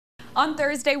On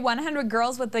Thursday, 100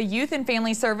 girls with the Youth and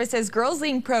Family Services Girls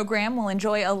League program will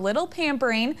enjoy a little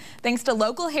pampering thanks to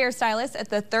local hairstylists at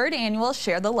the 3rd annual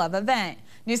Share the Love event.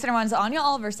 News Center 1's Anya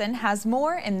Alverson has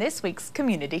more in this week's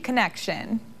Community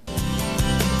Connection.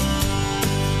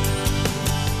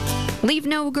 Leave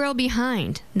no girl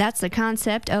behind. That's the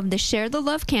concept of the Share the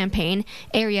Love campaign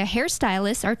area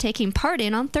hairstylists are taking part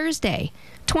in on Thursday.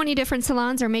 20 different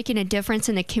salons are making a difference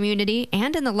in the community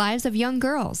and in the lives of young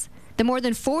girls. The more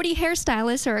than 40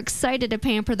 hairstylists are excited to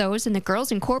pamper those in the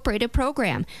Girls Incorporated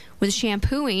program with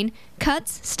shampooing,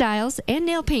 cuts, styles, and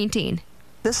nail painting.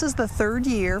 This is the 3rd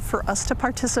year for us to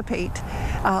participate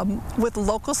with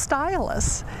local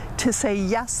stylists to say,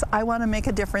 yes, I want to make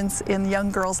a difference in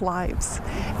young girls' lives.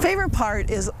 Favorite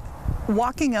part is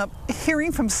walking up,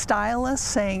 hearing from stylists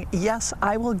saying, yes,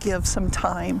 I will give some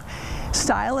time.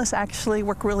 Stylists actually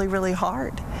work really, really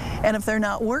hard. And if they're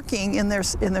not working in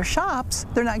their shops,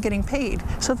 they're not getting paid.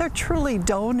 So they're truly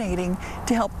donating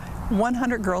to help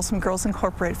 100 girls from Girls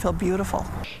Incorporated feel beautiful.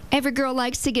 Every girl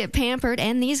likes to get pampered,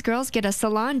 and these girls get a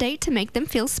salon date to make them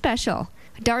feel special.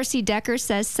 Darcy Decker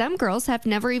says some girls have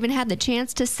never even had the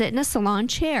chance to sit in a salon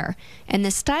chair, and the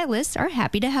stylists are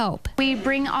happy to help. We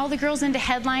bring all the girls into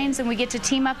Headlines, and we get to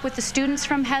team up with the students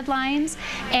from Headlines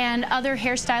and other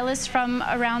hairstylists from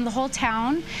around the whole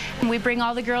town. And we bring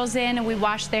all the girls in, and we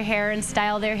wash their hair and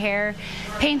style their hair,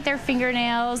 paint their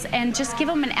fingernails, and just give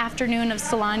them an afternoon of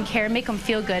salon care, make them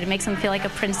feel good. It makes them feel like a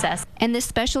princess. And this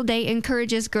special day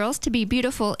encourages girls to be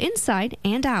beautiful inside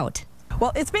and out.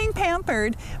 Well, it's being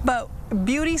pampered, but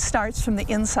beauty starts from the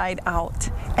inside out.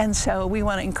 And so we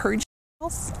want to encourage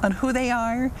girls on who they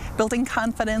are, building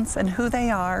confidence in who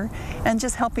they are, and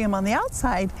just helping them on the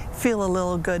outside feel a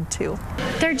little good too.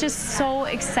 They're just so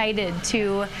excited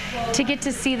to get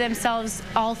to see themselves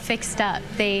all fixed up.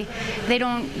 They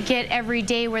don't get every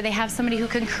day where they have somebody who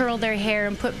can curl their hair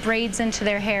and put braids into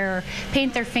their hair or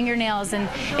paint their fingernails, and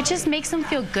it just makes them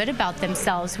feel good about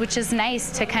themselves, which is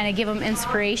nice to kind of give them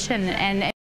inspiration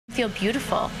and feel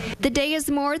beautiful. The day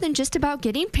is more than just about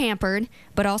getting pampered,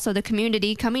 but also the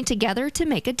community coming together to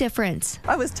make a difference.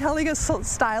 I was telling a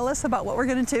stylist about what we're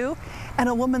going to do, and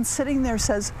a woman sitting there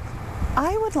says,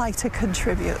 I would like to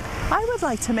contribute. I would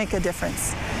like to make a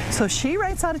difference. So she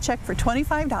writes out a check for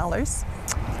 $25,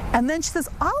 and then she says,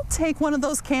 I'll take one of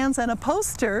those cans and a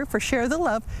poster for Share the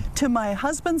Love to my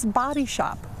husband's body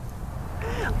shop.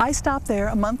 I stopped there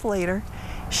a month later.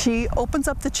 She opens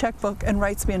up the checkbook and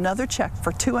writes me another check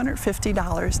for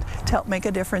 $250 to help make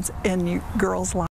a difference in girls' lives.